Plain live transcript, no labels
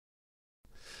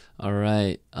All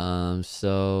right.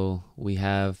 So we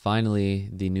have finally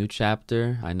the new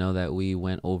chapter. I know that we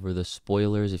went over the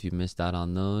spoilers if you missed out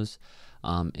on those.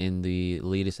 In the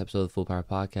latest episode of the Full Power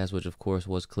Podcast, which of course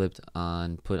was clipped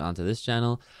on put onto this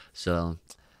channel. So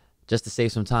just to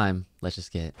save some time, let's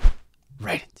just get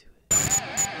right into it.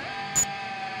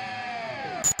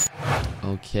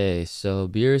 Okay, so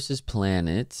Beerus's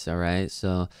planet, alright,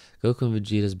 so Goku and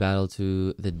Vegeta's battle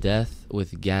to the death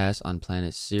with gas on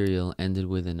planet Cereal ended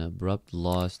with an abrupt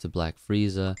loss to Black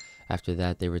Frieza. After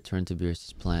that, they returned to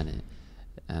Beerus's planet,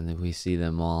 and then we see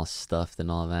them all stuffed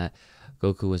and all that.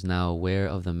 Goku was now aware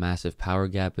of the massive power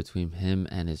gap between him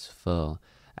and his foe,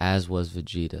 as was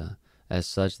Vegeta. As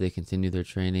such, they continued their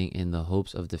training in the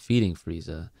hopes of defeating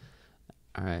Frieza.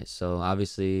 Alright, so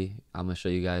obviously, I'm going to show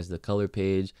you guys the color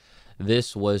page.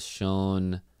 This was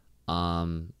shown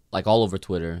like all over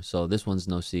Twitter, so this one's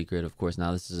no secret. Of course,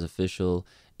 now this is official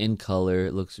in color.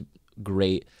 It looks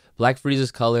great. Black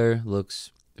Frieza's color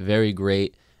looks very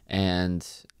great, and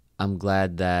I'm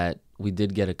glad that we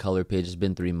did get a color page. It's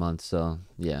been 3 months, so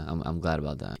yeah, I'm glad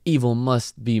about that. Evil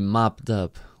must be mopped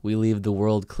up. We leave the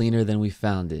world cleaner than we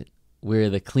found it.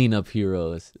 We're the cleanup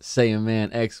heroes.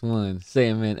 Saiyaman X1,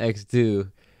 Saiyaman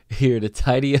X2, here to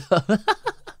tidy up.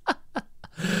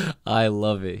 I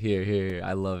love it. Here.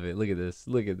 I love it. Look at this.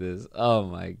 Look at this. Oh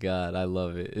my god, I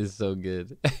love it. It's so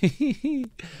good.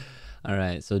 All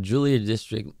right, so Julia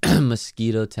District,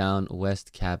 Mosquito Town,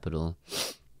 West Capital.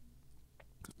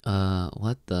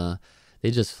 What the? They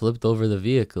just flipped over the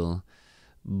vehicle.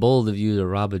 Bold of you to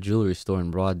rob a jewelry store in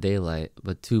broad daylight,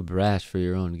 but too brash for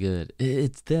your own good.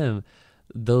 It's them,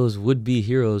 those would-be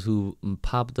heroes who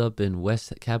popped up in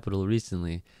West Capital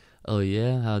recently. Oh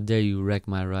yeah? How dare you wreck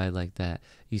my ride like that,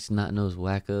 you snot-nosed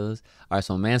wackos. Alright,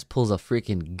 so Mance pulls a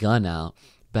freaking gun out.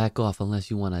 Back off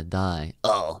unless you want to die.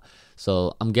 Oh.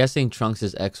 So I'm guessing Trunks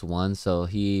is X1, so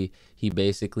he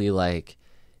basically like,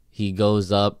 he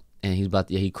goes up and he's about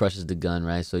to, he crushes the gun,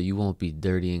 right? So you won't be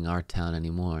dirtying our town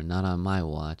anymore. Not on my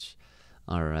watch.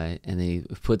 Alright. And he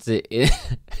puts it in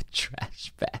a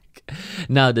trash bag.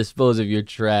 Now dispose of your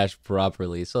trash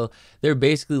properly. So they're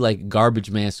basically like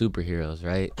garbage man superheroes,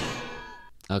 right?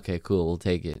 Okay, cool. We'll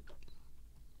take it.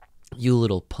 You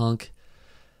little punk.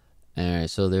 Alright,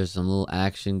 so there's some little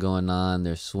action going on.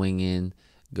 They're swinging.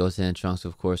 Goten and Trunks,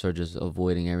 of course, are just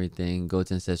avoiding everything.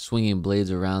 Goten says, swinging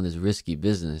blades around is risky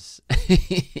business.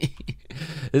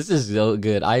 This is so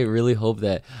good. I really hope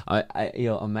that,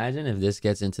 imagine if this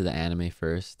gets into the anime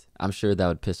first. I'm sure that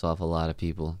would piss off a lot of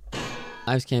people.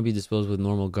 Lives can't be disposed with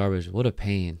normal garbage. What a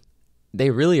pain. They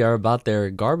really are about their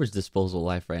garbage disposal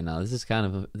life right now. This is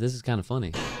kind of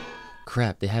funny.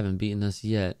 Crap, they haven't beaten us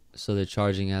yet. So they're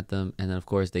charging at them, and then of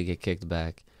course they get kicked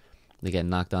back. They get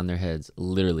knocked on their heads.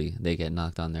 Literally, they get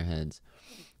knocked on their heads.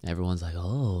 Everyone's like,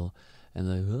 oh. And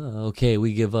like, oh, okay,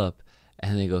 we give up.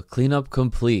 And they go, cleanup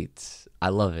complete. I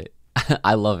love it.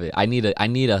 I love it. I need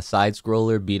a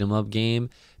side-scroller beat-em-up game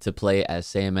to play as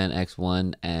Saiyaman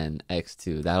X1 and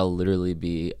X2. That'll literally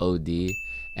be OD.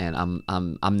 And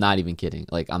I'm not even kidding.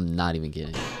 Like, I'm not even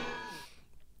kidding.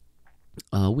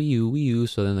 Wee you.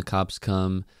 So then the cops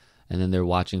come, and then they're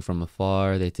watching from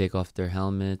afar. They take off their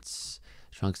helmets.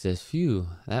 Trunks says, phew,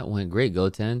 that went great,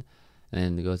 Goten.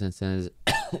 And Goten says,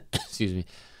 excuse me,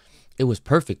 it was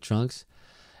perfect, Trunks.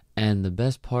 And the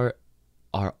best part,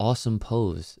 our awesome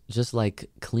pose, just like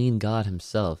Clean God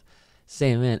himself.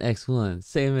 Saiyaman X1,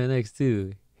 Saiyaman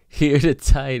X2, here to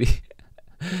tidy.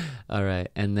 All right,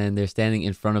 and then they're standing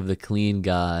in front of the Clean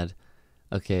God.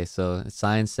 Okay, so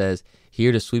sign says,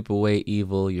 here to sweep away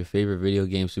evil, your favorite video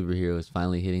game superhero is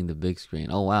finally hitting the big screen.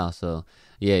 Oh, wow. So,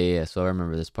 yeah. So I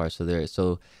remember this part.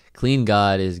 So Clean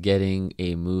God is getting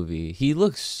a movie. He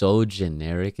looks so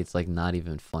generic. It's like not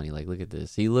even funny. Like, look at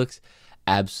this. He looks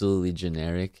absolutely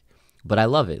generic, but I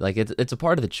love it. Like, it's a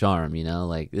part of the charm, you know?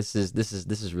 Like, this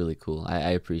is really cool.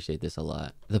 I appreciate this a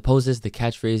lot. The poses, the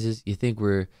catchphrases, you think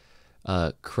we're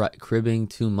cribbing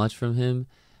too much from him?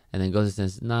 And then Goten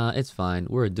says, nah, it's fine.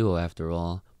 We're a duo after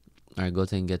all. All right,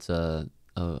 Goten gets a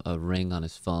ring on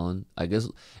his phone. I guess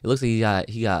it looks like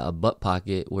he got a butt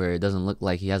pocket where it doesn't look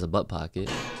like he has a butt pocket.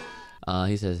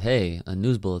 He says, hey, a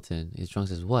news bulletin. His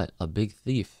Trunks says, what? A big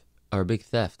thief or a big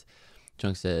theft?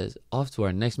 Trunks says, off to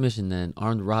our next mission then.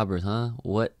 Armed robbers, huh?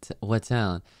 What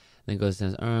town? Then Goten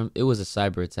says, it was a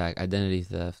cyber attack, identity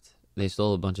theft. They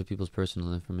stole a bunch of people's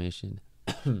personal information.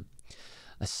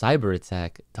 A cyber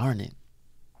attack? Darn it.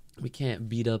 We can't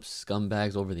beat up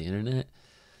scumbags over the internet.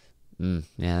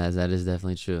 Yeah, that is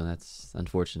definitely true. That's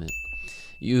unfortunate.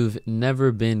 You've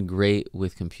never been great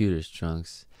with computers,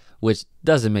 Trunks. Which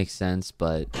doesn't make sense,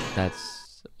 but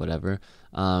that's whatever.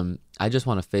 I just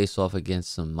want to face off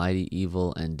against some mighty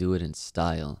evil and do it in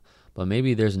style. But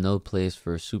maybe there's no place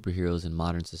for superheroes in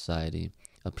modern society.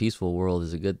 A peaceful world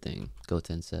is a good thing,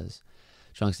 Goten says.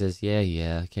 Trunks says,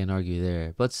 yeah, can't argue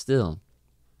there. But still.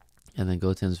 And then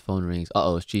Goten's phone rings.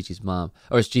 Uh-oh, it's Chi-Chi's mom.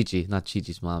 Or it's Chi-Chi, not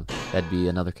Chi-Chi's mom. That'd be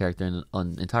another character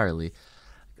entirely.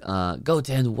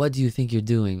 Goten, what do you think you're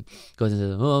doing? Goten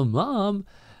says, oh, Mom,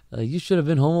 you should have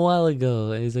been home a while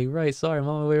ago. And he's like, right, sorry, I'm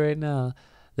on my way right now.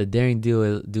 The daring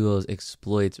duo's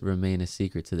exploits remain a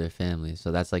secret to their family.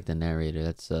 So that's like the narrator.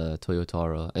 That's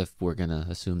Toyotaro, if we're going to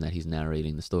assume that he's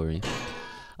narrating the story.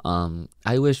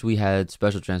 I wish we had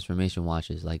special transformation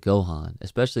watches like Gohan,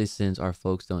 especially since our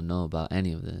folks don't know about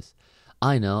any of this.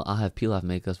 I know, I'll have Pilaf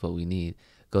make us what we need.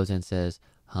 Goten says,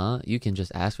 huh? You can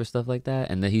just ask for stuff like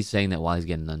that? And then he's saying that while he's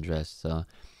getting undressed. So,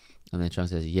 and then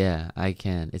Trunks says, yeah, I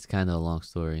can. It's kind of a long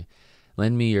story.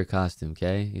 Lend me your costume,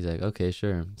 okay? He's like, okay,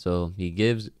 sure. So he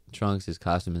gives Trunks his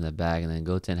costume in the bag, and then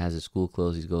Goten has his school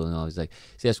clothes. He's going on. He's like,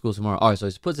 see you at school tomorrow. All right, so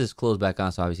he puts his clothes back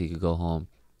on so obviously he could go home.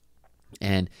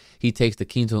 And he takes the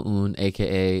Kinto-un,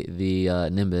 a.k.a. the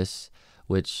Nimbus,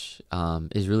 which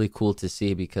is really cool to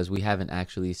see because we haven't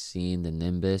actually seen the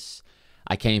Nimbus.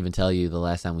 I can't even tell you the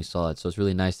last time we saw it, so it's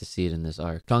really nice to see it in this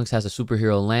arc. Trunks has a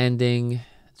superhero landing.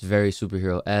 It's very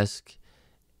superhero-esque.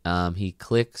 He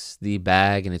clicks the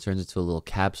bag, and it turns into a little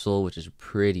capsule, which is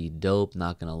pretty dope,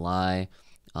 not going to lie.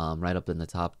 Right up in the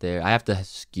top there. I have to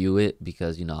skew it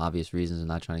because, obvious reasons. I'm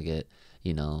not trying to get,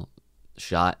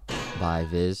 shot by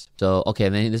Viz. So, okay,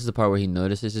 and then this is the part where he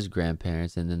notices his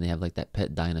grandparents, and then they have like that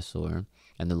pet dinosaur,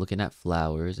 and they're looking at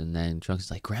flowers, and then Trunks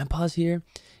is like, Grandpa's here?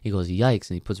 He goes, yikes,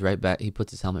 and he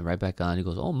puts his helmet right back on. He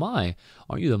goes, oh my,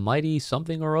 aren't you the mighty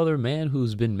something or other man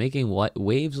who's been making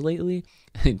waves lately?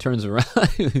 And he turns around,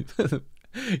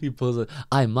 he pulls a,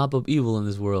 I mop up evil in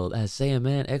this world as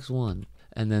Saiyaman X1.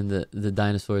 And then the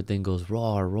dinosaur thing goes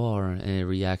roar, roar, and it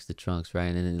reacts to Trunks, right?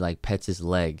 And then it like pets his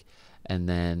leg. And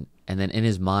then in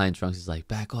his mind, Trunks is like,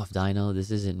 back off, Dino.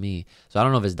 This isn't me. So I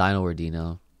don't know if it's Dino or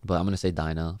Dino, but I'm going to say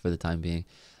Dino for the time being.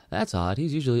 That's odd.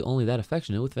 He's usually only that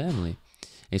affectionate with family.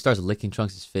 And he starts licking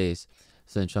Trunks' face.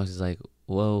 So then Trunks is like,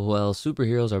 well,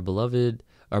 superheroes are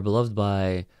beloved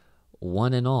by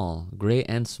one and all, great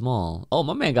and small. Oh,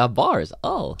 my man got bars.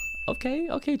 Oh,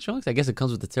 okay, Trunks. I guess it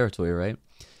comes with the territory, right?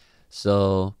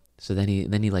 So then he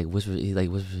like whispers,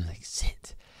 like,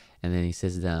 sit. And then he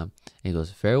sits down and he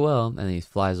goes, farewell. And then he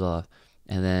flies off.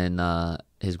 And then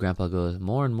his grandpa goes,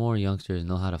 more and more youngsters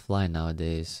know how to fly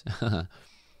nowadays.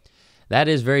 That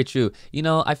is very true.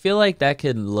 I feel like that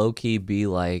could low-key be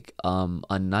like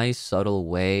a nice subtle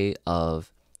way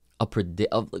of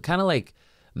kind of like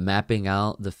mapping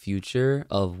out the future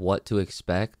of what to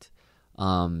expect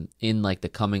in like the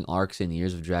coming arcs and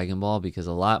years of Dragon Ball, because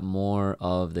a lot more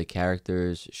of the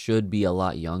characters should be a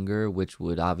lot younger, which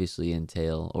would obviously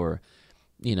entail or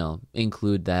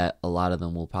include that a lot of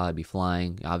them will probably be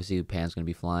flying. Obviously Pan's going to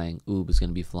be flying, Oob is going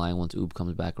to be flying once Oob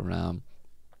comes back around.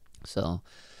 So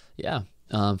yeah,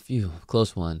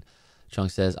 close one.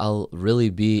 Trunks says, I'll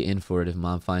really be in for it if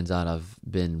Mom finds out I've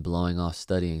been blowing off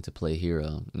studying to play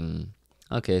hero.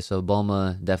 Okay, so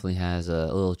Bulma definitely has a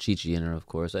little Chi-Chi in her, of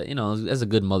course. That's a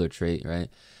good mother trait, right?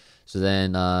 So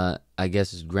then I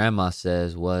guess his grandma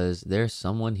says, was there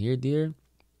someone here, dear?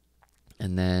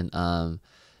 And then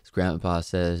his grandpa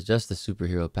says, just a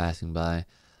superhero passing by.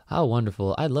 How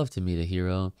wonderful. I'd love to meet a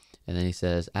hero. And then he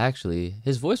says, actually,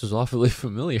 his voice was awfully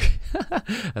familiar.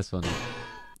 That's funny.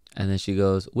 And then she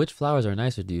goes, which flowers are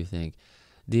nicer, do you think?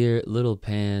 Dear little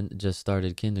Pan just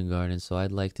started kindergarten, so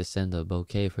I'd like to send a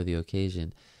bouquet for the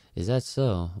occasion. Is that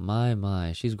so?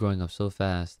 My, she's growing up so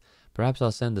fast. Perhaps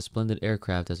I'll send the splendid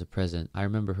aircraft as a present. I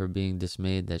remember her being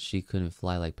dismayed that she couldn't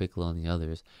fly like Piccolo and the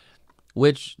others.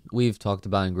 Which we've talked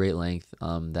about in great length,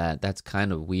 that's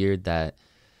kind of weird that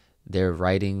they're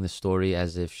writing the story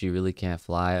as if she really can't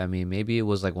fly. I mean, maybe it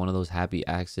was like one of those happy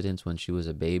accidents when she was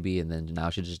a baby, and then now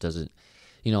she just doesn't,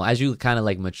 as you kind of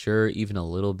like mature even a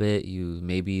little bit, you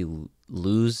maybe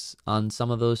lose on some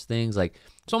of those things. Like,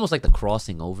 it's almost like the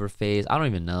crossing over phase. I don't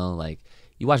even know. Like,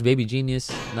 you watch Baby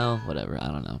Genius? No? Whatever. I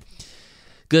don't know.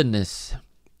 Goodness.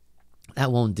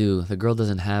 That won't do. The girl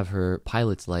doesn't have her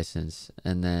pilot's license.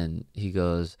 And then he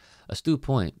goes, astute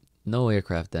point. No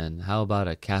aircraft then. How about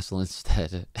a castle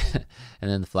instead?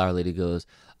 And then the flower lady goes,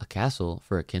 a castle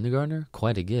for a kindergartner?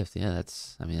 Quite a gift. Yeah,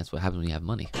 that's what happens when you have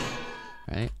money.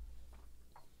 Right?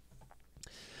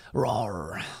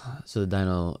 Roar. So the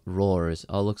dino roars.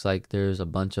 Oh, looks like there's a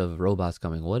bunch of robots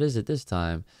coming. What is it this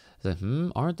time? It's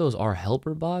like, aren't those our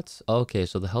helper bots? Okay,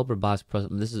 so the helper bots,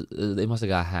 they must have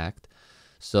got hacked.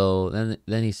 So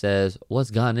then he says,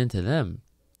 what's gotten into them?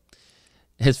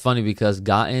 It's funny because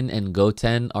Goten and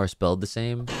Goten are spelled the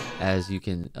same, as you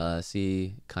can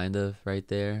see kind of right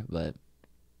there, but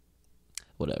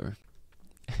whatever.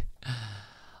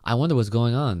 I wonder what's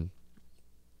going on.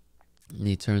 And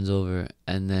he turns over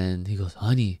and then he goes,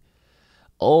 honey.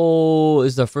 Oh,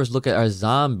 it's our first look at our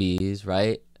zombies,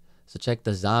 right? So check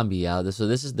the zombie out. So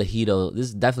this is the Hito. This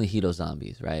is definitely Hito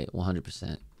zombies, right?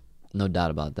 100%. No doubt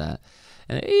about that.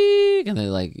 And they're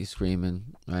like screaming,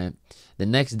 right? The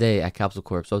next day at Capsule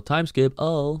Corp. So time skip.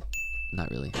 Oh,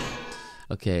 not really.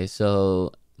 Okay,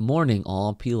 so morning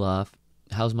all, peel off.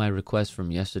 How's my request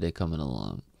from yesterday coming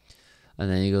along? And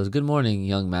then he goes, good morning,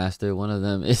 young master. One of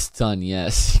them is done,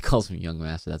 yes. He calls me young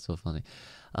master. That's so funny.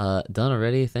 Done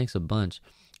already? Thanks a bunch.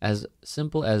 As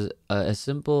simple a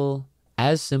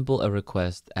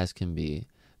request as can be.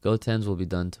 Goten's will be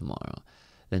done tomorrow.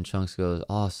 Then Trunks goes,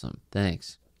 awesome,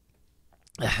 thanks.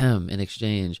 Ahem. In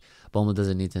exchange, Bulma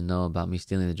doesn't need to know about me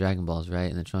stealing the Dragon Balls, right?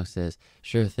 And then Trunks says,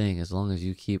 sure thing, as long as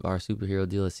you keep our superhero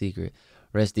deal a secret.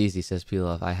 Rest easy, says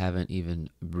Pilaf. I haven't even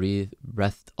breathed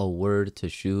a word to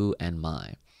Shu and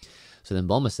Mai. So then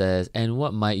Bulma says, and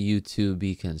what might you two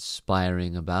be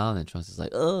conspiring about? And then Trunks is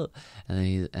like, oh.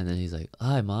 And then he's like,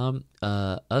 hi, Mom.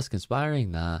 Us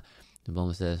conspiring? Nah. And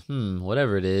Bulma says,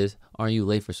 whatever it is. Aren't you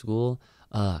late for school?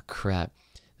 Crap.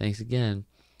 Thanks again.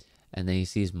 And then he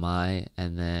sees Mai,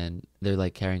 and then they're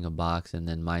like carrying a box, and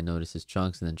then Mai notices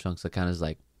Trunks, and then Trunks kind of is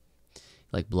like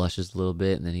blushes a little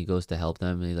bit, and then he goes to help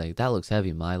them, and he's like, that looks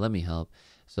heavy, Mai, let me help.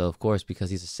 So of course, because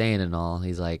he's a Saiyan and all,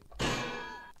 he's like,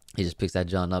 he just picks that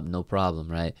John up, no problem,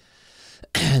 right?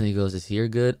 And he goes, is here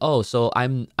good? Oh, so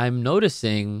I'm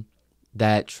noticing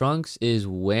that Trunks is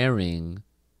wearing,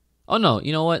 oh no,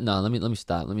 you know what? No, let me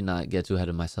stop. Let me not get too ahead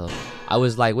of myself. I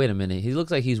was like, wait a minute. He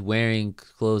looks like he's wearing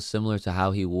clothes similar to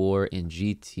how he wore in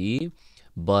GT,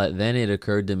 but then it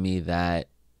occurred to me that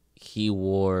he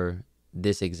wore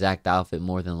this exact outfit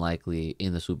more than likely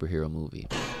in the superhero movie.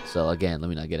 So again, let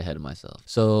me not get ahead of myself.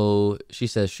 So she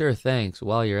says, sure, thanks.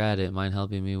 While you're at it, mind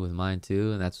helping me with mine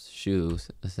too? And that's Shu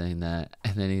saying that.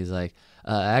 And then he's like,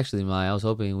 actually, Mai, I was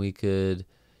hoping we could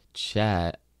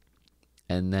chat.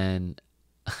 And then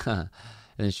and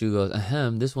then Shu goes,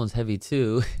 ahem, this one's heavy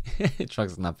too.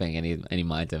 Trunks is not paying any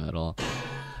mind to him at all.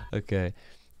 Okay.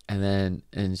 And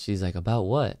she's like, about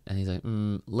what? And he's like,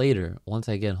 later, once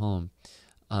I get home.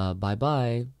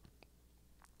 Bye-bye.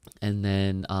 And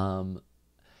then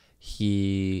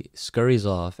he scurries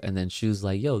off, and then Shu's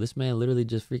like, yo, this man literally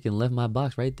just freaking left my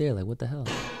box right there. Like, what the hell?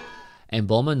 And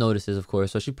Bulma notices, of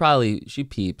course, so she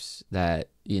peeps that,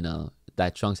 you know,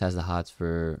 that Trunks has the hots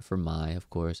for Mai, of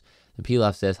course. And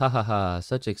Pilaf says, ha ha ha,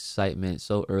 such excitement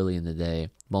so early in the day.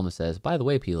 Bulma says, by the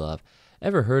way, Pilaf,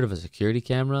 ever heard of a security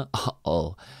camera?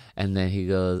 Uh-oh. And then he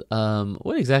goes,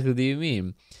 what exactly do you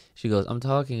mean? She goes, I'm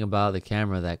talking about the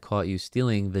camera that caught you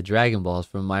stealing the Dragon Balls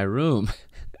from my room.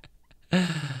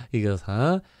 He goes,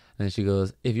 huh? And she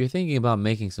goes, if you're thinking about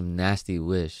making some nasty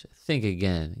wish, think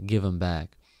again, give them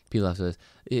back. Pilaf says,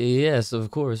 yes,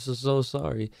 of course, so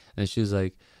sorry. And she's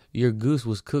like, your goose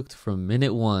was cooked from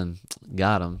minute one.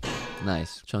 Got him.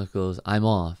 Nice. Trunks goes, I'm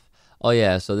off. Oh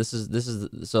yeah, so this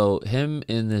is so him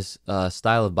in this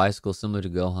style of bicycle similar to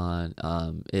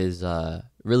Gohan is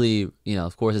really, you know,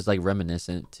 of course it's like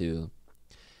reminiscent to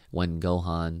when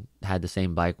Gohan had the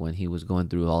same bike when he was going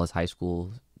through all his high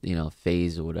school, you know,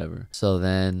 phase or whatever. So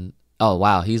then, oh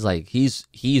wow, he's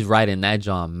riding that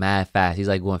John mad fast. He's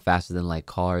like going faster than like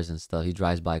cars and stuff. He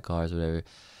drives by cars, whatever.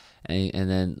 And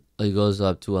then he goes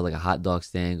up to like a hot dog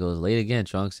stand, goes, late again,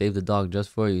 Trunks, saved the dog just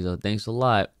for you, so thanks a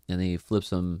lot. And then he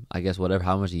flips him, I guess, whatever,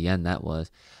 how much yen that was.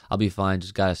 I'll be fine,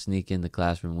 just gotta sneak in the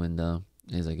classroom window.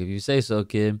 And he's like, if you say so,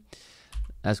 kid.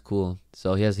 That's cool.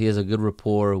 So he has a good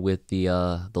rapport with the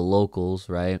locals,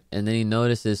 right? And then he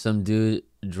notices some dude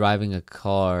driving a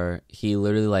car. He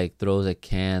literally like throws a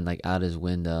can like out his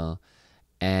window,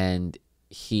 and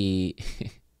he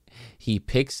he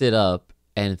picks it up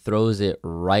and throws it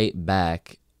right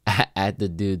back at the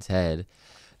dude's head.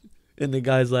 And the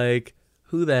guy's like,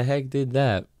 who the heck did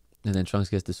that? And then Trunks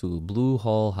gets to school, Blue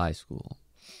Hall High School.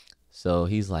 So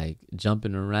he's like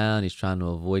jumping around. He's trying to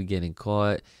avoid getting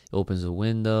caught. He opens a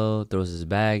window, throws his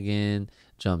bag in,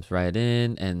 jumps right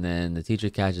in, and then the teacher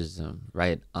catches him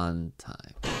right on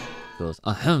time. Goes,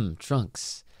 ahem,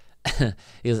 Trunks.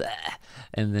 He goes, ah.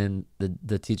 And then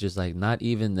the teacher's like, not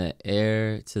even the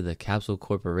heir to the Capsule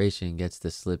Corporation gets to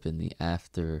slip in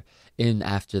after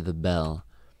the bell.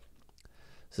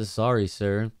 So sorry,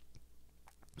 sir.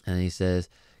 And he says,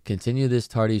 continue this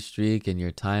tardy streak and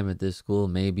your time at this school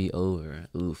may be over.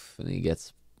 Oof. And he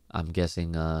gets, I'm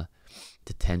guessing,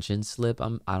 detention slip.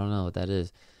 I don't know what that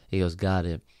is. He goes, got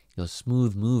it. He goes,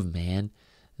 smooth move, man.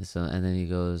 And then he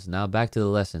goes, now back to the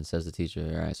lesson, says the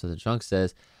teacher. All right. So the Trunks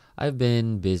says, I've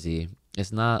been busy.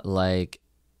 It's not like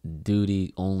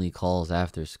duty only calls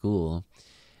after school.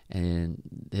 And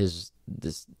this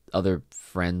other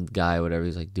friend guy, whatever,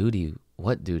 he's like, duty?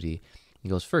 What duty? He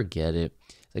goes, forget it.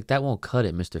 He's like, that won't cut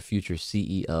it, Mr. Future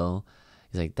CEO.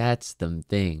 He's like, that's the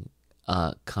thing.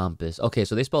 Compass. Okay,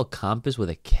 so they spell compass with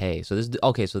a K. So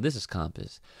this is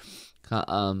compass.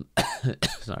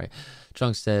 Sorry.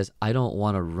 Trunks says, I don't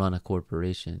want to run a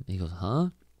corporation. He goes, huh?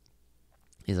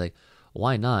 He's like,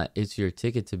 why not? It's your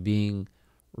ticket to being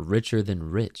richer than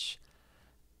rich.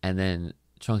 And then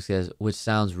Trunks says, which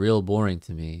sounds real boring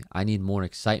to me. I need more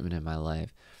excitement in my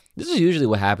life. This is usually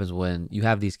what happens when you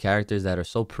have these characters that are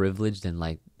so privileged and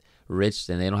like rich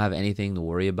and they don't have anything to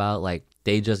worry about. Like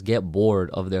they just get bored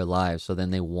of their lives. So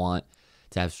then they want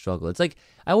to have struggle. It's like,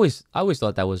 I always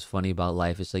thought that was funny about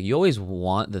life. It's like you always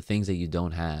want the things that you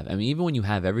don't have. I mean, even when you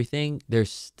have everything,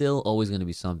 there's still always going to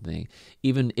be something,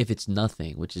 even if it's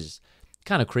nothing, which is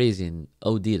kind of crazy and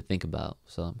OD to think about.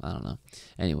 So I don't know.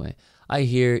 Anyway, I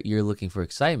hear you're looking for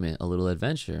excitement, a little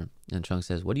adventure. And Trunks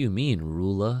says, what do you mean,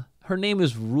 Rula? Her name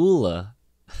is Rula.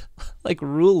 Like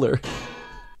ruler.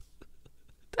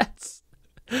 That's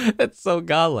so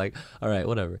godlike. All right,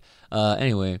 whatever.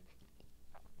 Anyway,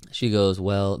 she goes,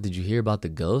 well, did you hear about the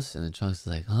ghost? And then Trunks is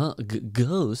like, huh?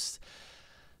 Ghost?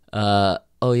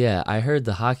 Oh yeah, I heard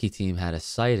the hockey team had a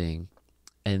sighting.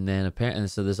 And then apparently,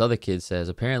 so this other kid says,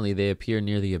 apparently they appear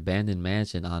near the abandoned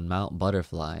mansion on Mount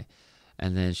Butterfly.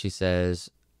 And then she says,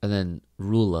 and then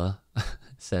Rula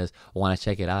says, want to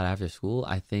check it out after school?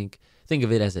 I think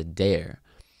of it as a dare.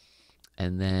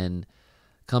 And then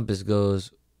Compass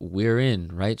goes, we're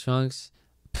in, right, Trunks?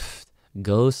 Pfft,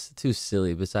 ghost? Too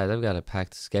silly. Besides, I've got a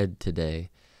packed sked today.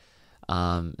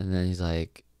 And then he's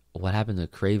like, what happened to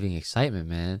craving excitement,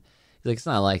 man? He's like, it's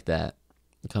not like that.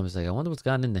 Compass is like, I wonder what's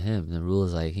gotten into him. And then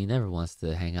Rula's like, he never wants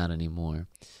to hang out anymore.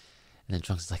 And then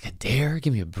Trunks is like, a dare?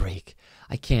 Give me a break.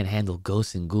 I can't handle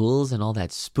ghosts and ghouls and all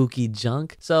that spooky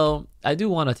junk. So I do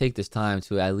want to take this time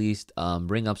to at least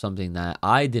bring up something that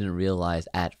I didn't realize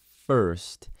at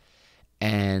first.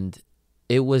 And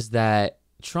it was that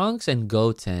Trunks and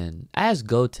Goten, as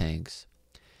Gotenks,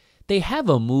 they have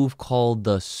a move called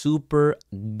the Super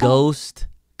Ghost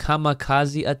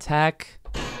Kamikaze Attack.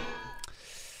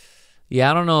 Yeah,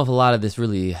 I don't know if a lot of this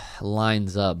really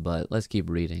lines up, but let's keep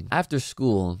reading. After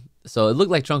school, so it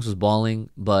looked like Trunks was bawling,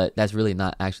 but that's really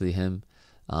not actually him.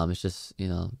 It's just,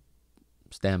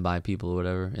 standby people or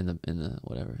whatever in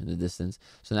the distance.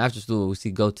 So then after school, we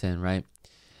see Goten, right?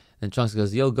 And Trunks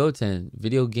goes, yo, Goten,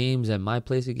 video games at my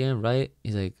place again, right?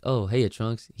 He's like, oh, hey,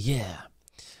 Trunks. Yeah.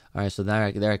 All right, so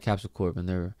they're at Capsule Corp, and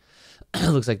they're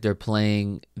looks like they're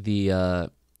playing the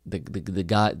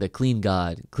god, the clean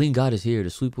god. Clean god is here to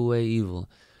sweep away evil.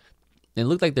 And it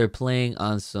looked like they're playing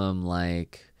on some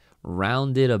like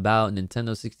rounded about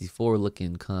Nintendo 64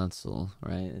 looking console,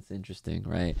 right? It's interesting,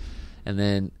 right? And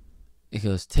then he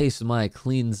goes, taste my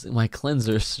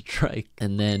cleanser strike.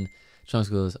 And then Trunks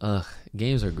goes, ugh,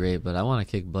 games are great, but I want to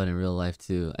kick butt in real life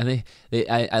too. And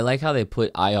I like how they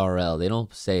put IRL. They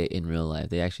don't say in real life.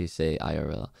 They actually say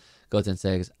IRL. Goten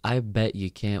says, I bet you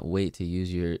can't wait to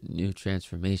use your new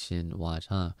transformation watch,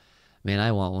 huh? Man,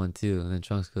 I want one too. And then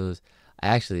Trunks goes,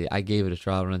 I gave it a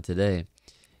trial run today.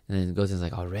 And then Goten's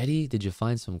like, already? Did you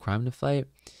find some crime to fight?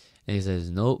 And he says,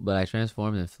 nope, but I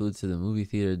transformed and flew to the movie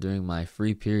theater during my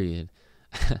free period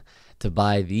to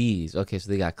buy these. Okay, so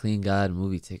they got Clean God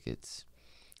movie tickets.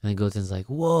 And then Goten's like,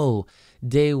 whoa,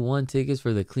 day one tickets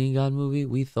for the Clean God movie?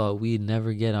 We thought we'd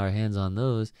never get our hands on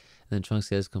those. And then Trunks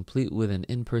says, complete with an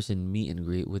in-person meet and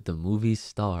greet with the movie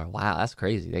star. Wow, that's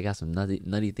crazy. They got some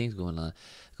nutty things going on.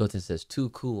 Goten says, too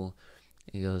cool.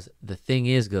 He goes, the thing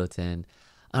is, Goten,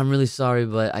 I'm really sorry,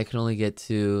 but I can only get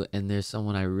two, and there's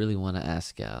someone I really want to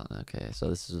ask out. Okay, so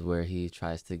this is where he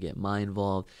tries to get my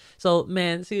involved. So,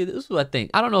 man, see, this is what I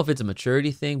think. I don't know if it's a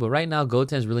maturity thing, but right now,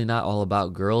 Goten's really not all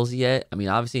about girls yet. I mean,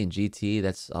 obviously in GT,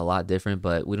 that's a lot different,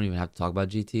 but we don't even have to talk about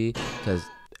GT, because,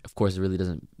 of course, it really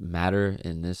doesn't matter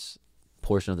in this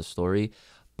portion of the story.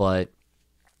 But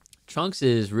Trunks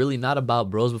is really not about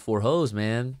bros before hoes,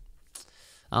 man.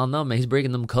 I don't know, man. He's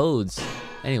breaking them codes.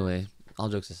 Anyway, all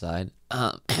jokes aside,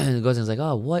 Goten's like,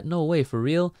 oh, what? No way, for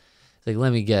real? It's like,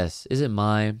 let me guess. Is it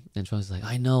mine? And Trunks is like,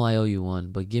 I know I owe you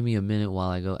one, but give me a minute while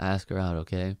I go ask her out,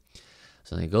 okay?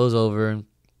 So then he goes over,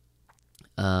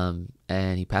 and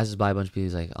he passes by a bunch of people.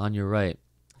 He's like, on your right.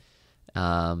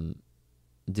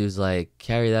 Dude's like,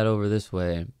 carry that over this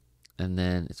way. And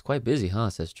then, it's quite busy,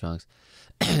 huh? Says Trunks.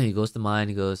 He goes to mine.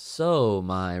 He goes, so,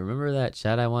 remember that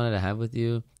chat I wanted to have with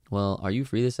you? Well, are you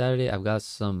free this Saturday? I've got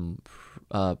some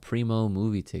primo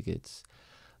movie tickets.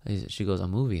 She goes, a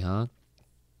movie, huh?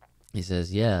 He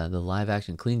says, yeah, the live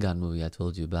action Klingon movie I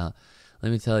told you about.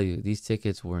 Let me tell you, these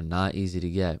tickets were not easy to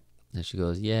get. And she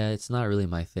goes, yeah, it's not really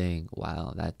my thing.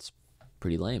 Wow, that's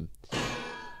pretty lame.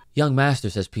 Young Master,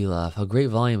 says Pilaf, a great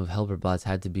volume of helper bots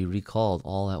had to be recalled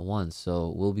all at once,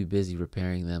 so we'll be busy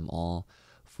repairing them all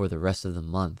for the rest of the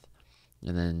month.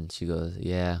 And then she goes,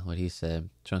 yeah, what he said.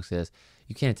 Trunks says,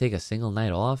 you can't take a single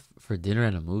night off for dinner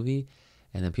and a movie?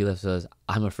 And then Pilaf says,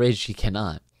 I'm afraid she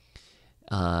cannot.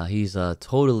 He's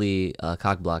totally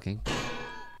cock blocking.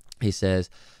 He says,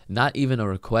 not even a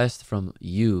request from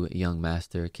you, young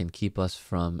master, can keep us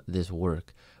from this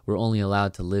work. We're only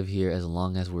allowed to live here as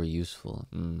long as we're useful.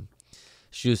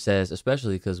 Shu says,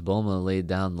 especially because Bulma laid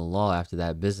down the law after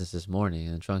that business this morning.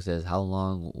 And Trunks says, how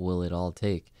long will it all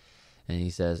take? And he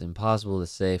says, impossible to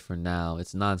say for now.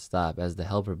 It's nonstop as the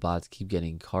helper bots keep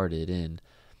getting carted in.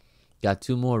 Got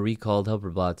 2 more recalled helper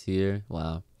bots here.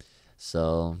 Wow.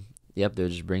 So, yep, they're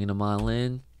just bringing them all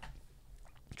in.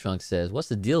 Trunks says, what's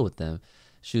the deal with them?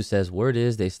 Shu says, word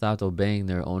is they stopped obeying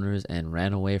their owners and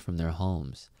ran away from their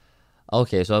homes.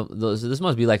 Okay, so this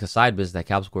must be like a side business that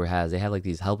Capsule Corp has. They have like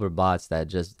these helper bots that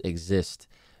just exist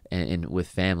and with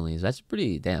families. That's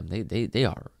pretty damn. They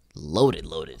are loaded.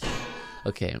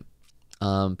 Okay.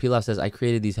 Pilaf says, I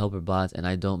created these helper bots and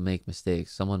I don't make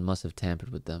mistakes. Someone must have tampered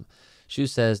with them. Shu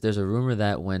says, there's a rumor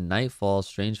that when night falls,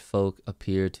 strange folk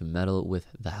appear to meddle with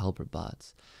the helper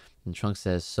bots. And Trunks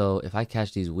says, so if I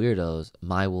catch these weirdos,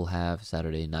 Mai will have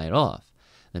Saturday night off.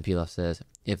 And Pilaf says,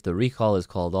 if the recall is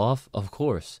called off, of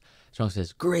course. Trunks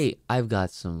says, great, I've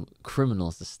got some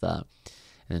criminals to stop.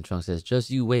 And then Trunks says, just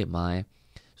you wait, Mai.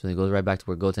 So then he goes right back to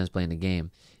where Goten's playing the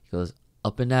game. He goes,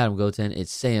 up and at him, Goten.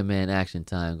 It's Saiyaman action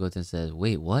time. Goten says,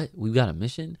 wait, what? We've got a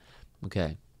mission?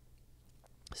 Okay.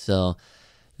 So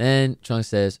then Trunks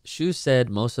says, Shu said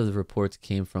most of the reports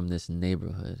came from this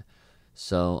neighborhood.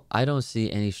 So I don't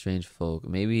see any strange folk.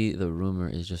 Maybe the rumor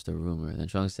is just a rumor. Then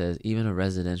Trunks says, even a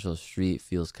residential street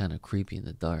feels kind of creepy in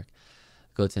the dark.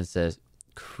 Goten says,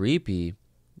 creepy?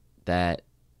 That...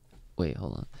 Wait,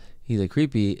 hold on. He's like,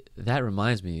 creepy? That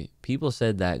reminds me. People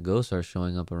said that ghosts are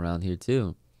showing up around here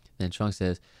too. Then Trunks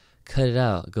says, cut it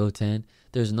out, Goten.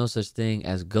 There's no such thing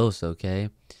as ghosts, okay?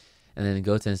 And then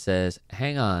Goten says,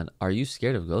 hang on, are you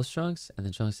scared of ghosts, Trunks? And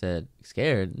then Trunks said,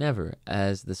 scared? Never.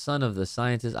 As the son of the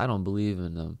scientist, I don't believe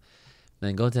in them. And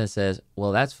then Goten says,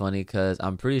 well, that's funny because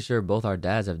I'm pretty sure both our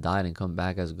dads have died and come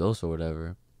back as ghosts or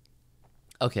whatever.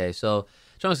 Okay, so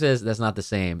Trunks says that's not the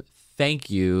same. Thank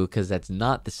you, because that's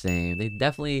not the same. They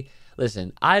definitely...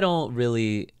 Listen, I don't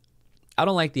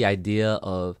like the idea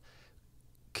of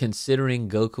considering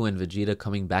Goku and Vegeta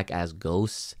coming back as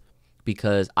ghosts,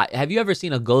 because have you ever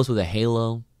seen a ghost with a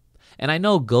halo? And I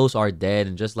know ghosts are dead,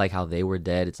 and just like how they were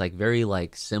dead, it's like very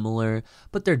like similar,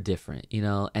 but they're different, you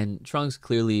know. And Trunks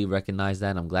clearly recognized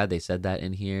that, and I'm glad they said that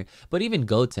in here. But even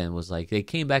Goten was like, they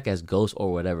came back as ghosts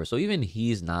or whatever, so even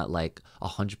he's not like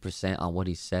 100% on what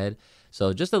he said.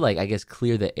 So just to like, I guess,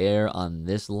 clear the air on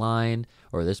this line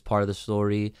or this part of the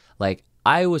story, like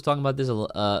I was talking about this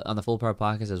on the Full Power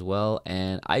podcast as well,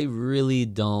 and I really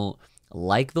don't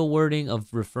like the wording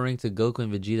of referring to Goku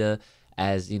and Vegeta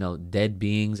as, you know, dead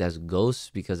beings, as ghosts,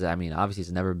 because I mean, obviously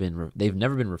they've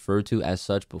never been referred to as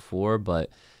such before, but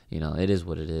you know, it is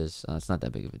what it is. It's not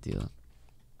that big of a deal.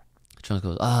 Trunks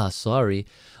goes, sorry.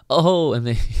 Oh, and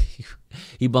then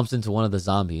he bumps into one of the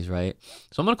zombies, right?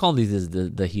 So I'm gonna call these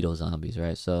the Hito zombies,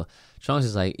 right? So Trunks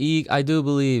is like, eek, I do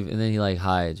believe, and then he like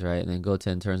hides, right? And then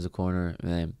Goten turns the corner,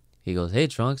 and then he goes, hey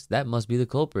Trunks, that must be the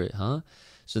culprit, huh?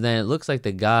 So then it looks like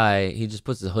the guy, he just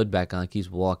puts the hood back on, keeps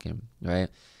walking, right?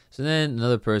 So then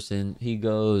another person, he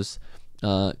goes,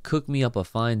 cook me up a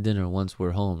fine dinner once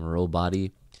we're home,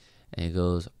 robotty. And he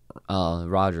goes,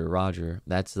 Roger.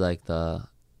 That's like the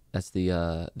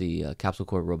Capsule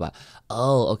Corp robot.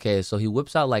 Oh, okay. So he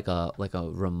whips out like a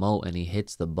remote and he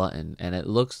hits the button, and it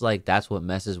looks like that's what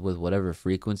messes with whatever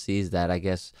frequencies that I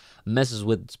guess messes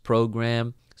with its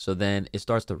program. So then it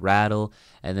starts to rattle,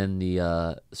 and then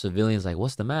the civilian's like,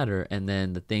 what's the matter? And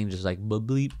then the thing just like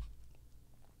bleep,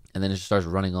 and then it just starts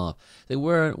running off. Like,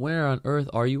 where on earth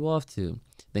are you off to?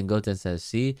 Then Goten says,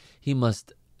 see, he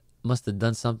must have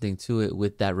done something to it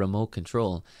with that remote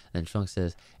control. And Trunks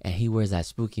says, and he wears that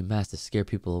spooky mask to scare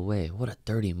people away. What a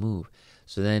dirty move.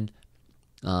 So then,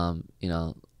 you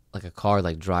know, like a car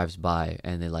like drives by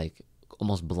and it like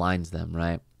almost blinds them,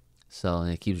 right? So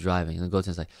and it keeps driving, and then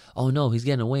Goten's like, oh no, he's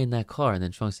getting away in that car. And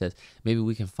then Trunks says, maybe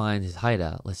we can find his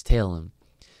hideout. Let's tail him.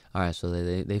 All right, so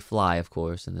they fly, of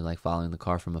course, and they're like following the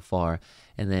car from afar,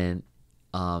 and then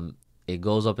it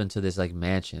goes up into this like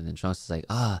mansion, and Trunks is like,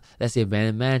 that's the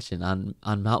abandoned mansion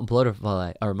on Mount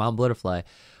Butterfly,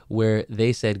 where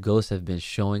they said ghosts have been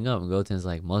showing up. And Goten's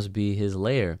like, must be his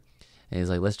lair. And he's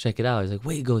like, let's check it out. He's like,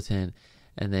 wait, Goten.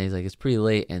 And then he's like, it's pretty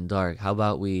late and dark. How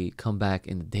about we come back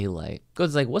in the daylight?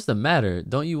 Goten's like, what's the matter?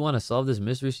 Don't you want to solve this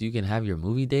mystery so you can have your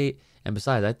movie date? And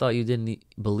besides, I thought you didn't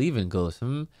believe in ghosts.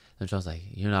 And Trunks like,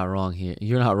 you're not wrong here.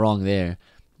 You're not wrong there.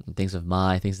 And thinks of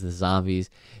Mai, thinks of the zombies,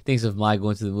 thinks of Mai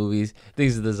going to the movies,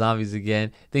 thinks of the zombies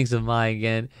again, thinks of Mai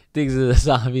again, thinks of the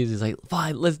zombies. He's like,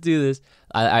 fine, let's do this.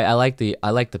 I like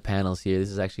the panels here.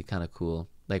 This is actually kind of cool.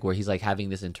 Like where he's like having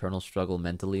this internal struggle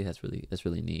mentally. That's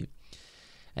really neat.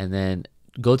 And then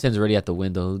Goten's already at the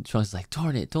window. Trunks is like,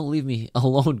 darn it, don't leave me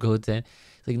alone, Goten.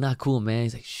 He's like, not cool, man.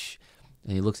 He's like, shh.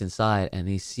 And he looks inside and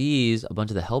he sees a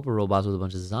bunch of the helper robots with a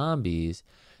bunch of zombies.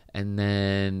 And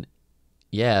then,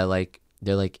 yeah, like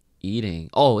they're like eating.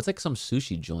 Oh, it's like some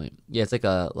sushi joint. Yeah, it's like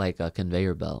a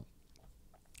conveyor belt.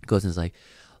 Goten's like,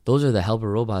 those are the helper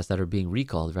robots that are being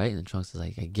recalled, right? And Trunks is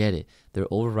like, I get it. They're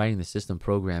overriding the system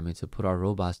programming to put our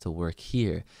robots to work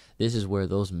here. This is where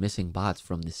those missing bots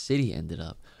from the city ended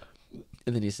up.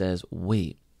 And then he says,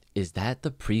 wait, is that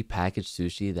the pre-packaged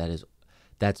sushi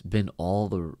that's been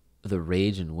all the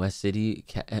rage in West City,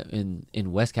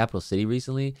 in West Capital City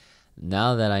recently?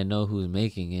 Now that I know who's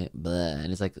making it, blah.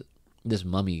 And it's like this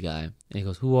mummy guy. And he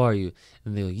goes, who are you?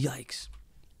 And they go, yikes.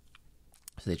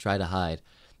 So they try to hide.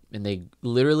 And they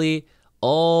literally,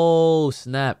 oh,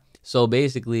 snap. So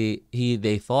basically,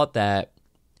 they thought that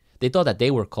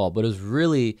they were called, but it was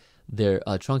really their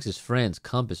Trunks' friends,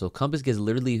 Compass. So Compass gets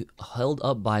literally held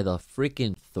up by the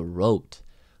freaking throat.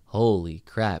 Holy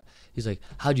crap. He's like,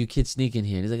 how'd you kids sneak in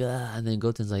here? And he's like, and then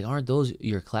Goten's like, aren't those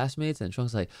your classmates? And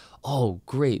Trunks like, oh,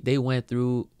 great. They went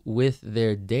through with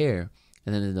their dare.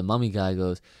 And then the mummy guy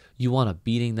goes, you want a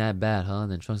beating that bad, huh?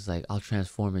 And then Trunks is like, I'll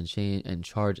transform and change and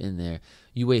charge in there.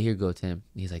 You wait here, Goten. And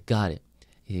he's like, got it.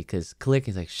 Because click,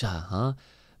 he's like, shot, huh?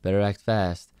 Better act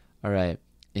fast. All right. And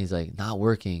he's like, not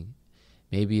working.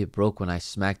 Maybe it broke when I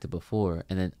smacked it before.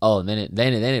 And then,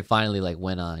 then it finally like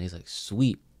went on. He's like,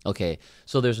 sweet. Okay,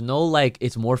 so there's no like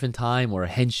it's morphin time or a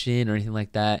henshin or anything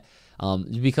like that.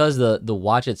 Because the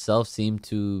watch itself seemed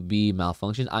to be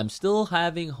malfunctioned. I'm still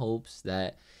having hopes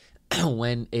that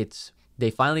when they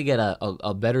finally get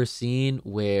a better scene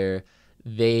where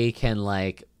they can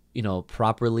like, you know,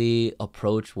 properly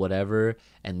approach whatever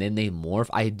and then they morph.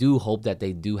 I do hope that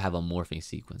they do have a morphing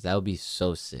sequence. That would be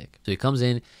so sick. So he comes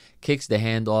in, kicks the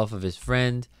hand off of his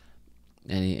friend,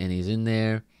 and he's in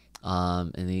there.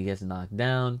 And he gets knocked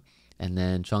down, and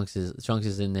then Trunks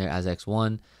is in there as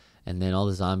X1, and then all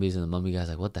the zombies and the mummy guy's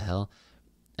like, what the hell?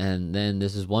 And then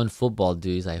this is one football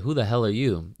dude. He's like, who the hell are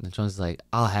you? And Trunks is like,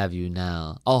 I'll have you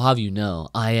know,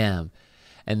 I am.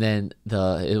 And then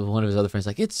one of his other friends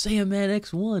like, it's Saiyaman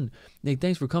X1. Like,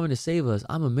 thanks for coming to save us.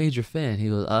 I'm a major fan. He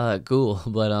goes, cool,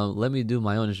 but let me do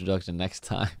my own introduction next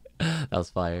time. That was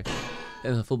fire.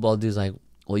 And the football dude's like,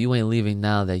 well, you ain't leaving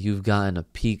now that you've gotten a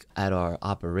peek at our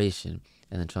operation.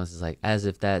 And then Trunks is like, as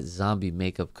if that zombie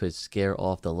makeup could scare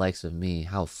off the likes of me.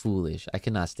 How foolish. I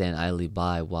cannot stand idly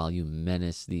by while you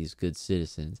menace these good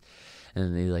citizens. And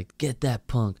then they're like, get that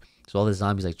punk. So all the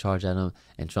zombies like charge at him.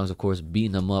 And Trunks, of course,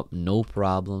 beating them up. No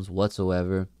problems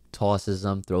whatsoever. Tosses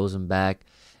them, throws them back.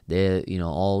 They're, you know,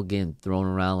 all getting thrown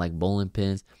around like bowling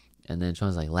pins. And then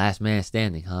Trunks is like, last man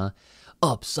standing, huh?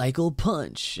 Up, cycle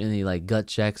punch. And he like gut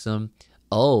checks him.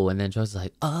 Oh, and then Trunks is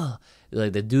like,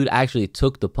 like the dude actually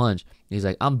took the punch. He's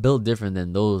like, I'm built different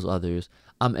than those others.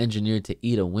 I'm engineered to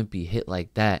eat a wimpy hit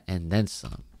like that and then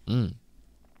some.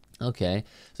 Okay.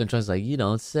 So Trunks is like, you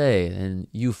don't say. And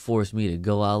you forced me to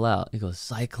go all out. He goes,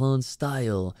 cyclone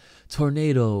style,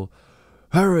 tornado,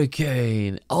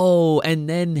 hurricane. Oh, and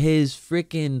then his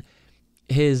freaking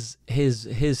his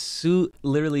suit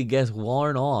literally gets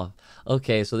worn off.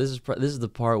 Okay, so this is the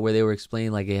part where they were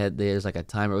explaining like there's like a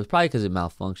timer. It was probably because it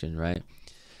malfunctioned, right?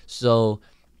 So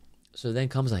then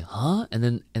comes like, huh?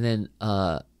 And then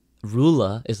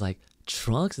Rula is like,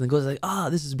 Trunks, and then goes like,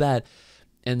 this is bad.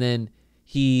 And then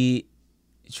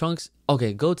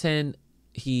Goten,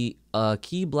 he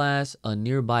key blasts a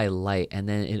nearby light, and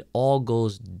then it all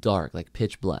goes dark, like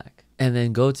pitch black. And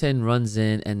then Goten runs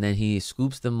in, and then he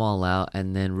scoops them all out,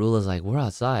 and then Rula's like, we're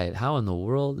outside. How in the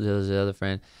world? There's the other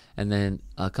friend. And then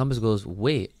Compass goes,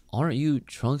 wait, aren't you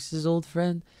Trunks' old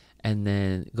friend? And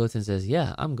then Goten says,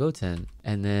 yeah, I'm Goten.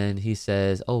 And then he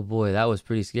says, oh boy, that was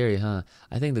pretty scary, huh?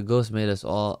 I think the ghost made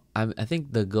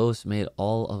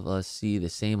all of us see the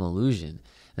same illusion.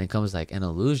 And then Compass like, an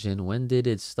illusion? When did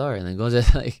it start? And then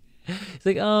Goten's like, it's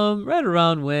like, right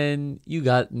around when you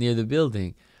got near the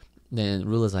building. Then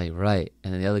Rula's like, right.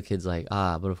 And then the other kid's like,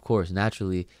 ah, but of course,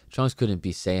 naturally, Trunks couldn't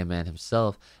be Saiyaman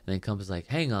himself. And then Compass like,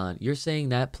 hang on, you're saying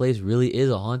that place really is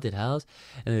a haunted house?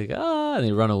 And they're like, ah, and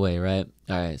they run away, right?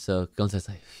 All right, so Goten's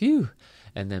like, phew.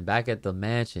 And then back at the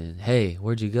mansion, hey,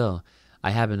 where'd you go?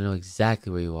 I happen to know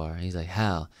exactly where you are. And he's like,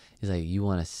 how? He's like, you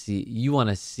want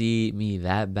to see me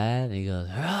that bad? And he goes,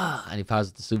 ah, and he powers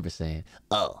with the Super Saiyan.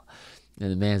 Oh.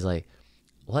 And the man's like,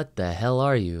 what the hell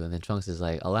are you? And then Trunks is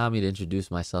like, allow me to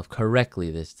introduce myself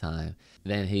correctly this time.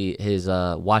 Then his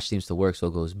watch seems to work, so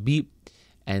it goes beep,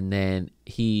 and then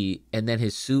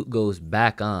his suit goes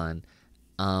back on,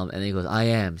 and then he goes, I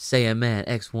am Saiyaman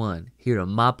X1, here to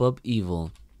mop up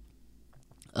evil,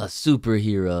 a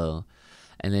superhero.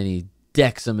 And then he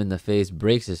decks him in the face,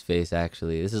 breaks his face.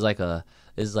 Actually, this is like a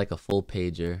full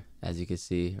pager, as you can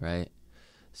see, right?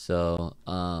 So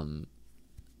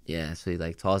yeah, so he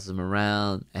like tosses him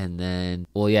around, and then,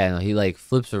 well, yeah, no, he like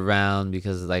flips around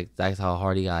because like that's how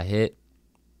hard he got hit.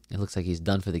 It looks like he's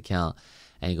done for the count,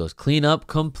 and he goes, clean up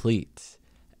complete.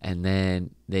 And then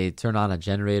they turn on a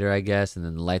generator, I guess, and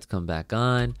then the lights come back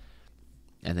on,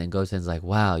 and then Goten's like,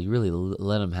 wow, you really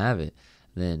let him have it.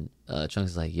 And then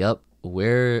Trunks is like, yup,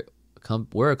 where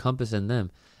a Compass and them?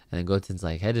 And then Goten's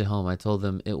like, headed home. I told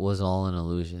them it was all an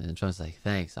illusion. And Trunks is like,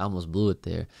 thanks, I almost blew it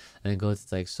there. And then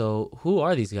Goten's like, so who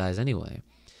are these guys anyway?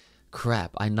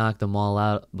 Crap, I knocked them all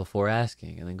out before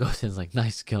asking. And then Goten's like,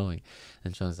 nice going.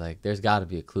 And Trunks is like, there's got to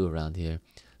be a clue around here.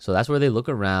 So that's where they look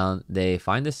around. They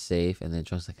find a safe, and then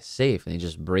Trunks is like, a safe, and he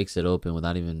just breaks it open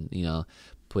without even,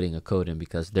 putting a code in,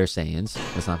 because they're Saiyans.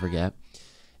 Let's not forget.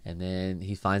 And then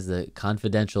he finds the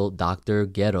confidential Dr.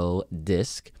 Ghetto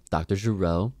disc, Dr.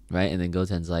 Gero, right? And then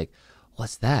Goten's like,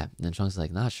 what's that? And then Trunks is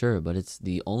like, not sure, but it's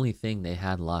the only thing they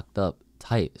had locked up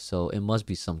tight, so it must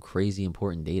be some crazy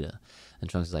important data. And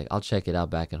Trunks is like, I'll check it out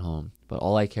back at home, but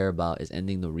all I care about is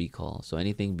ending the recall, so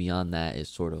anything beyond that is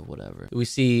sort of whatever. We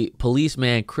see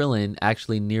policeman Krillin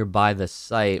actually nearby the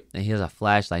site, and he has a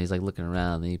flashlight. He's like looking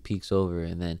around, and he peeks over,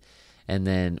 and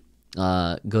then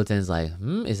Goten's like,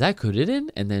 is that Kuririn?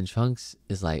 And then Trunks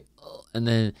is like, oh. And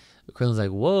then Krillin's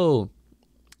like, whoa.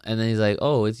 And then he's like,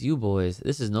 oh, it's you boys.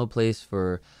 This is no place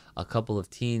for a couple of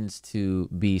teens to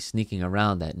be sneaking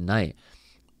around at night.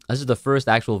 This is the first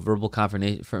actual verbal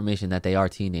confirmation that they are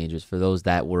teenagers, for those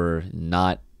that were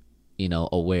not,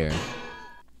 aware.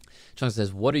 Trunks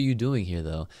says, what are you doing here,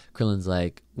 though? Krillin's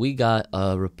like, we got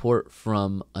a report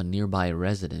from a nearby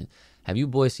resident. Have you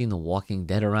boys seen The Walking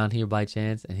Dead around here by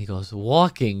chance? And he goes,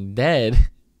 Walking Dead?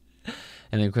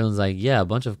 And then Krillin's like, yeah, a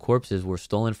bunch of corpses were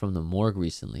stolen from the morgue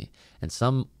recently, and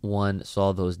someone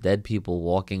saw those dead people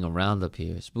walking around up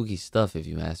here. Spooky stuff, if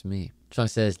you ask me.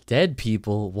 Trunks says, dead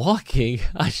people walking?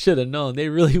 I should have known. They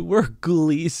really were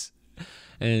ghoulies.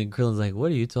 And Krillin's like,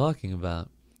 what are you talking about?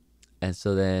 And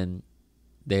so then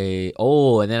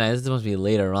and then this must be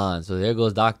later on. So there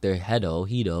goes Dr.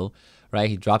 Hito, right?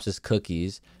 He drops his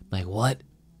cookies. Like, what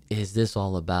is this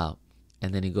all about?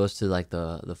 And then he goes to like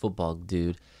the football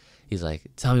dude. He's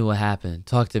like, tell me what happened.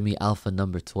 Talk to me, Alpha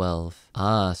number 12.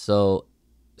 So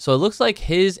it looks like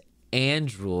his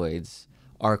androids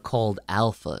are called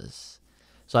Alphas.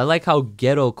 So I like how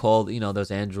Ghetto called,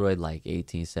 those android like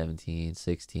 18, 17,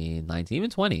 16, 19, even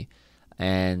 20.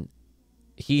 And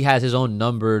he has his own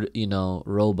numbered,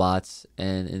 robots.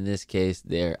 And in this case,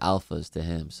 they're Alphas to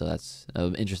him. So that's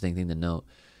an interesting thing to note.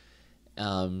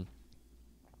 And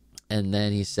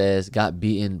then he says, got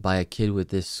beaten by a kid with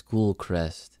this school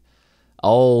crest.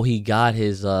 Oh, he got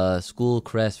his school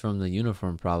crest from the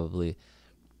uniform, probably.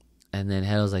 And then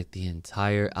Heto's like, the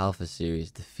entire Alpha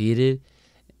series defeated?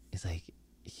 He's like,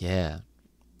 yeah.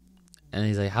 And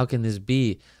he's like, how can this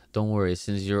be? Don't worry,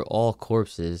 since you're all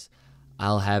corpses,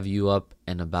 I'll have you up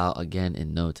and about again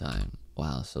in no time.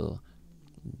 Wow, so,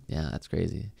 yeah, that's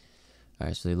crazy. All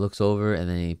right, so he looks over, and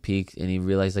then he peeks, and he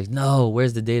realizes, like, no,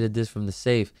 where's the data disk from the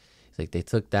safe? He's like, they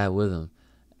took that with them.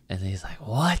 And then he's like,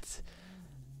 what?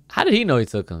 How did he know he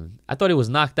took him? I thought he was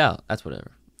knocked out. That's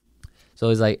whatever. So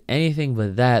he's like, anything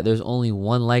but that. There's only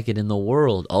one like it in the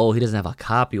world. Oh, he doesn't have a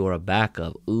copy or a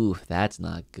backup. Ooh, that's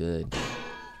not good.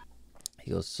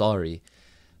 He goes, sorry.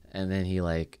 And then he,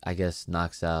 like, I guess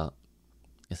knocks out.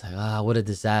 It's like, what a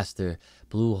disaster.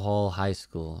 Blue Hall High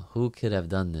School. Who could have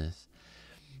done this?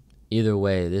 Either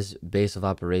way, this base of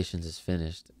operations is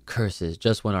finished. Curses.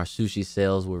 Just when our sushi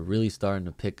sales were really starting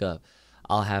to pick up,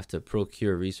 I'll have to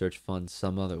procure research funds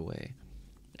some other way.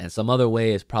 And some other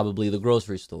way is probably the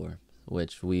grocery store,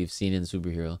 which we've seen in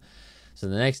Superhero. So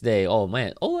the next day, oh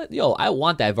man, I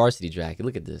want that varsity jacket.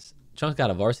 Look at this. Trunks got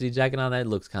a varsity jacket on. That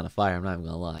looks kind of fire. I'm not even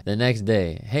gonna lie. The next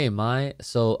day, hey Mai,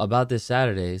 so about this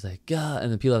Saturday, he's like, God,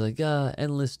 and the people are like, God,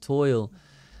 endless toil.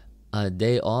 A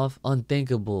day off?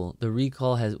 Unthinkable. The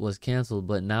recall was canceled,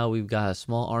 but now we've got a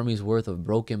small army's worth of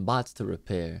broken bots to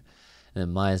repair.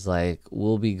 And Mai's like,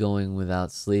 we'll be going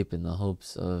without sleep in the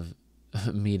hopes of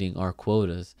meeting our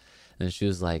quotas. And she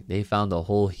was like, they found a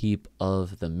whole heap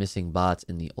of the missing bots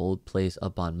in the old place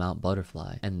up on Mount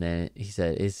Butterfly. And then he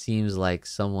said, it seems like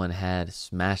someone had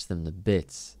smashed them to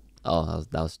bits. Oh,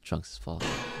 that was Trunks' fault.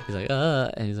 He's like,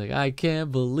 and he's like, I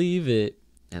can't believe it.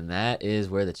 And that is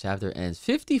where the chapter ends.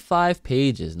 55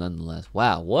 pages, nonetheless.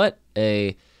 Wow, what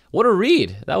a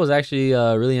read. That was actually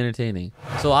really entertaining.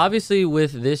 So obviously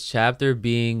with this chapter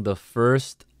being the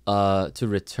first to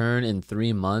return in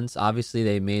 3 months, obviously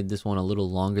they made this one a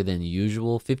little longer than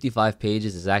usual. 55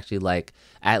 pages is actually like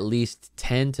at least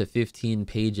 10 to 15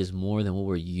 pages more than what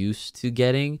we're used to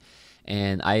getting.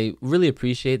 And I really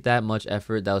appreciate that much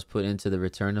effort that was put into the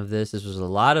return of this. This was a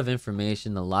lot of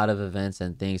information, a lot of events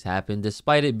and things happened,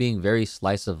 despite it being very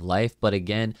slice of life. But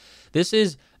again, this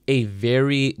is a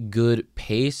very good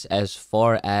pace as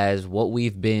far as what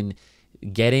we've been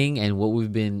getting and what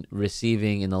we've been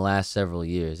receiving in the last several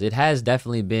years. It has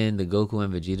definitely been the Goku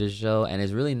and Vegeta show, and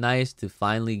it's really nice to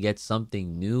finally get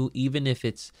something new, even if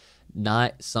it's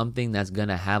not something that's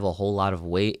gonna have a whole lot of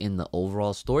weight in the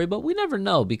overall story. But we never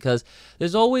know, because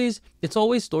it's always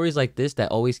stories like this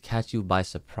that always catch you by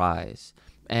surprise.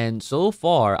 And so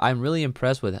far, I'm really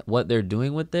impressed with what they're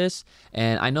doing with this.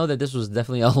 And I know that this was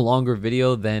definitely a longer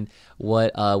video than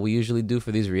what we usually do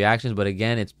for these reactions, but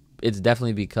again, it's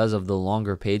definitely because of the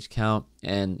longer page count,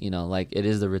 and like, it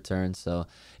is the return. So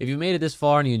if you made it this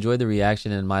far and you enjoyed the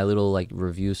reaction and my little like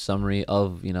review summary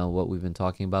of what we've been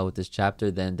talking about with this chapter,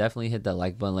 then definitely hit that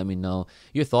like button. Let me know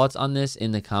your thoughts on this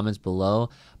in the comments below.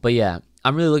 But yeah,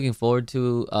 I'm really looking forward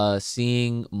to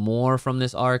seeing more from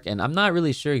this arc, and I'm not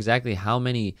really sure exactly how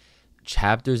many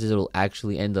chapters it'll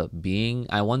actually end up being.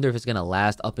 I wonder if it's going to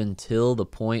last up until the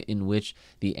point in which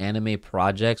the anime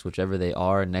projects, whichever they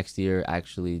are, next year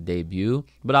actually debut.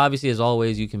 But obviously, as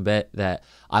always, you can bet that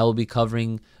I will be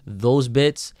covering those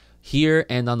bits here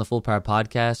and on the Full Power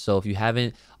Podcast. So if you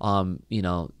haven't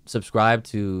subscribed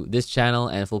to this channel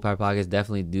and Full Power Podcast,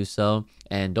 definitely do so.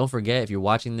 And don't forget, if you're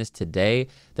watching this today,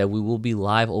 that we will be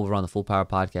live over on the Full Power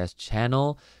Podcast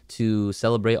channel to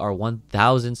celebrate our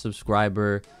 1,000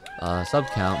 subscriber sub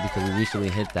count, because we recently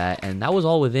hit that, and that was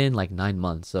all within like 9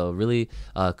 months. So really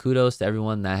kudos to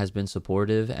everyone that has been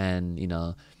supportive and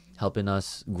helping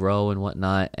us grow and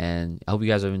whatnot. And I hope you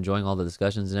guys are enjoying all the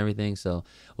discussions and everything. So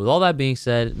with all that being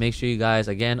said, make sure you guys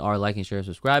again are liking, sharing,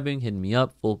 subscribing, hitting me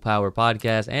up, Full Power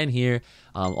Podcast, and here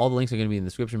all the links are going to be in the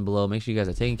description below. Make sure you guys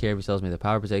are taking care of yourselves. May the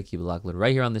power protect, keep it locked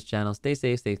right here on this channel. Stay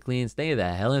safe, stay clean, stay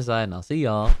the hell inside, and I'll see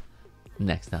y'all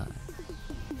next time.